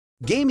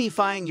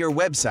Gamifying your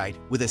website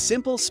with a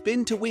simple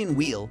spin-to-win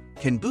wheel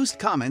can boost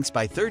comments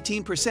by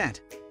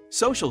 13%,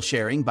 social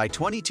sharing by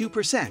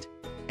 22%,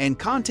 and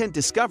content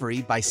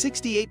discovery by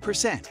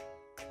 68%.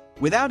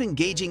 Without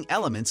engaging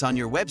elements on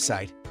your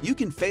website, you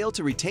can fail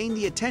to retain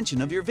the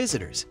attention of your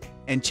visitors,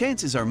 and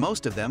chances are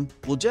most of them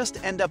will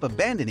just end up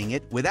abandoning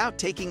it without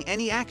taking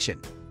any action.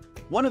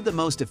 One of the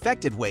most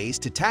effective ways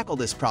to tackle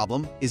this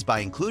problem is by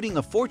including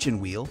a fortune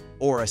wheel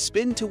or a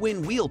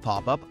spin-to-win wheel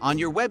pop-up on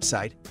your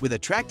website with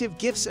attractive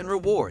gifts and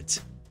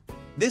rewards.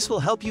 This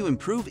will help you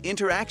improve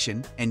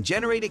interaction and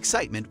generate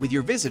excitement with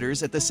your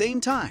visitors at the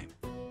same time.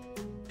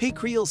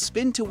 Picreel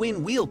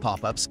spin-to-win wheel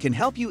pop-ups can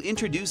help you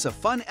introduce a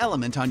fun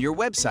element on your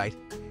website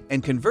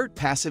and convert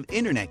passive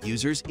internet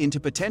users into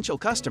potential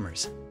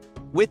customers.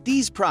 With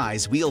these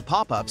prize wheel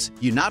pop-ups,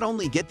 you not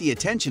only get the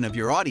attention of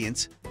your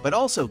audience, but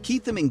also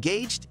keep them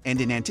engaged and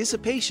in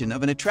anticipation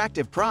of an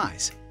attractive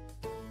prize.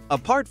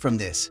 Apart from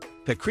this,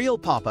 Picreel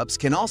pop-ups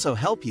can also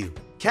help you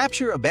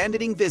capture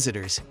abandoning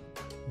visitors,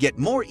 get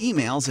more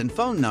emails and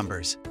phone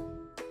numbers,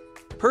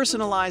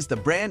 personalize the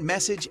brand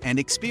message and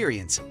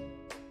experience,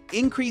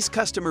 increase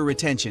customer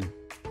retention,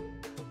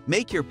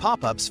 make your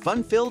pop-ups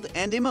fun-filled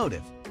and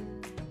emotive.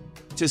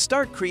 To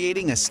start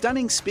creating a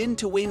stunning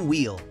spin-to-win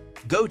wheel,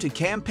 go to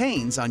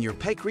Campaigns on your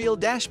Picreel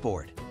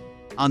dashboard.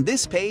 On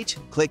this page,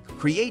 click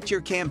Create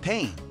Your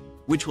Campaign,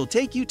 which will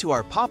take you to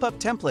our pop-up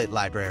template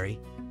library.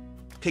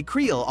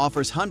 Picreel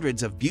offers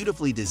hundreds of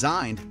beautifully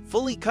designed,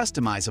 fully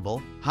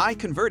customizable,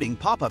 high-converting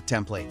pop-up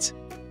templates.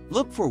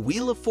 Look for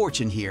Wheel of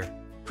Fortune here,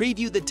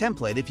 preview the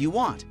template if you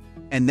want,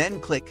 and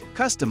then click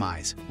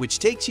Customize, which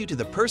takes you to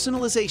the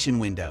personalization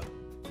window.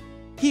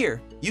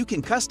 Here, you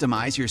can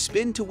customize your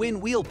spin-to-win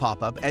wheel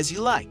pop-up as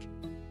you like.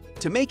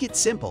 To make it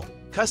simple,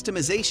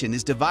 customization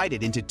is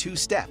divided into 2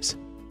 steps.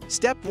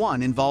 Step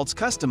 1 involves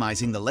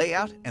customizing the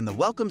layout and the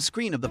welcome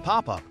screen of the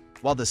pop-up,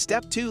 while the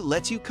Step 2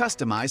 lets you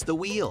customize the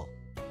wheel.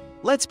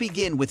 Let's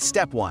begin with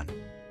Step 1.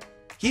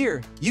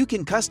 Here, you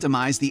can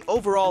customize the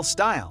overall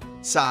style,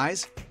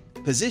 size,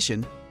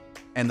 position,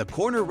 and the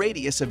corner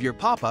radius of your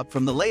pop-up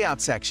from the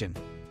Layout section.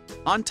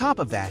 On top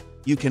of that,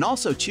 you can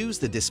also choose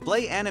the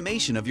display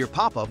animation of your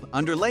pop-up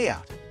under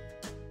Layout,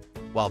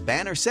 while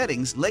Banner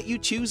settings let you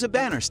choose a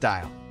banner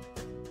style.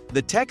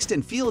 The Text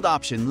and Field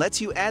option lets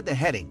you add the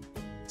heading,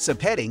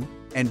 subheading,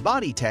 and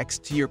body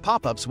text to your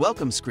pop-up's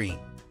welcome screen.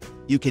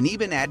 You can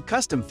even add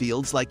custom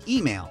fields like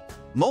email,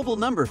 mobile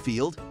number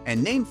field,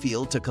 and name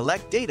field to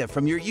collect data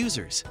from your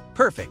users.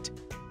 Perfect!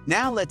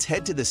 Now let's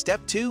head to the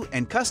Step 2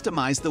 and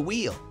customize the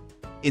wheel.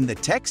 In the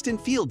Text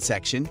and Field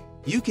section,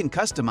 you can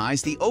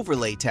customize the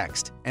overlay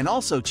text and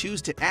also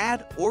choose to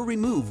add or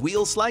remove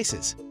wheel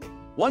slices.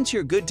 Once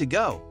you're good to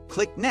go,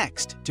 click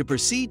Next to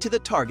proceed to the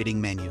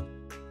Targeting menu.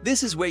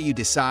 This is where you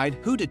decide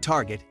who to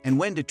target and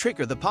when to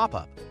trigger the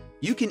pop-up.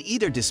 You can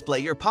either display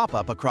your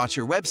pop-up across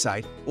your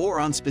website or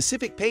on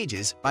specific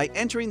pages by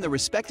entering the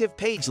respective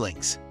page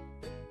links.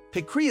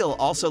 Picreel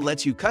also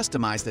lets you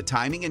customize the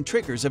timing and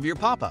triggers of your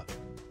pop-up.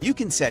 You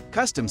can set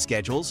custom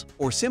schedules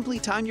or simply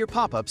time your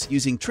pop-ups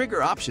using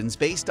trigger options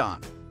based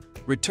on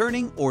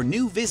returning or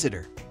new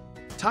visitor,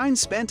 time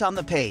spent on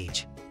the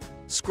page,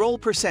 scroll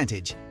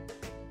percentage,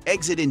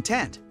 exit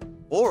intent,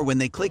 or when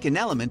they click an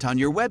element on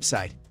your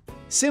website.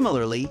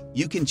 Similarly,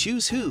 you can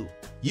choose who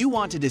you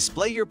want to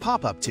display your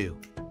pop-up to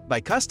by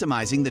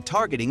customizing the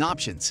targeting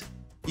options.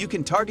 You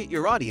can target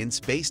your audience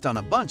based on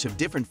a bunch of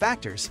different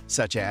factors,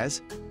 such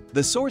as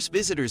the source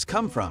visitors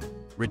come from,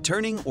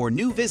 returning or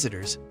new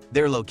visitors,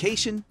 their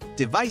location,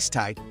 device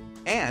type,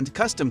 and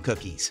custom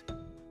cookies.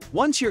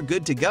 Once you're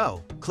good to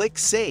go, click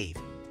Save,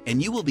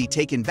 and you will be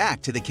taken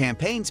back to the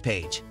Campaigns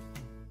page.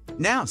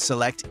 Now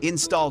select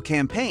Install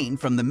Campaign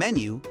from the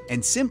menu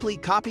and simply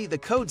copy the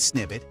code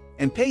snippet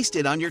and paste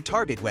it on your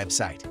target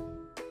website.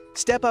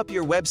 Step up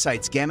your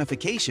website's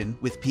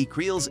gamification with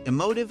Picreel's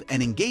emotive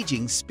and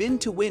engaging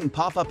spin-to-win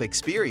pop-up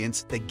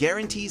experience that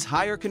guarantees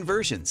higher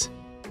conversions.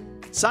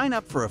 Sign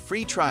up for a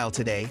free trial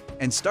today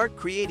and start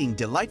creating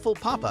delightful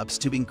pop-ups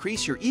to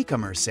increase your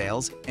e-commerce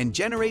sales and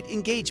generate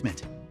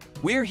engagement.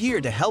 We're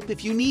here to help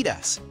if you need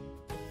us.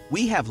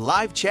 We have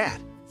live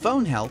chat,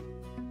 phone help,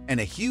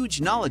 and a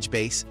huge knowledge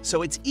base,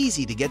 so it's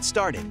easy to get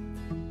started.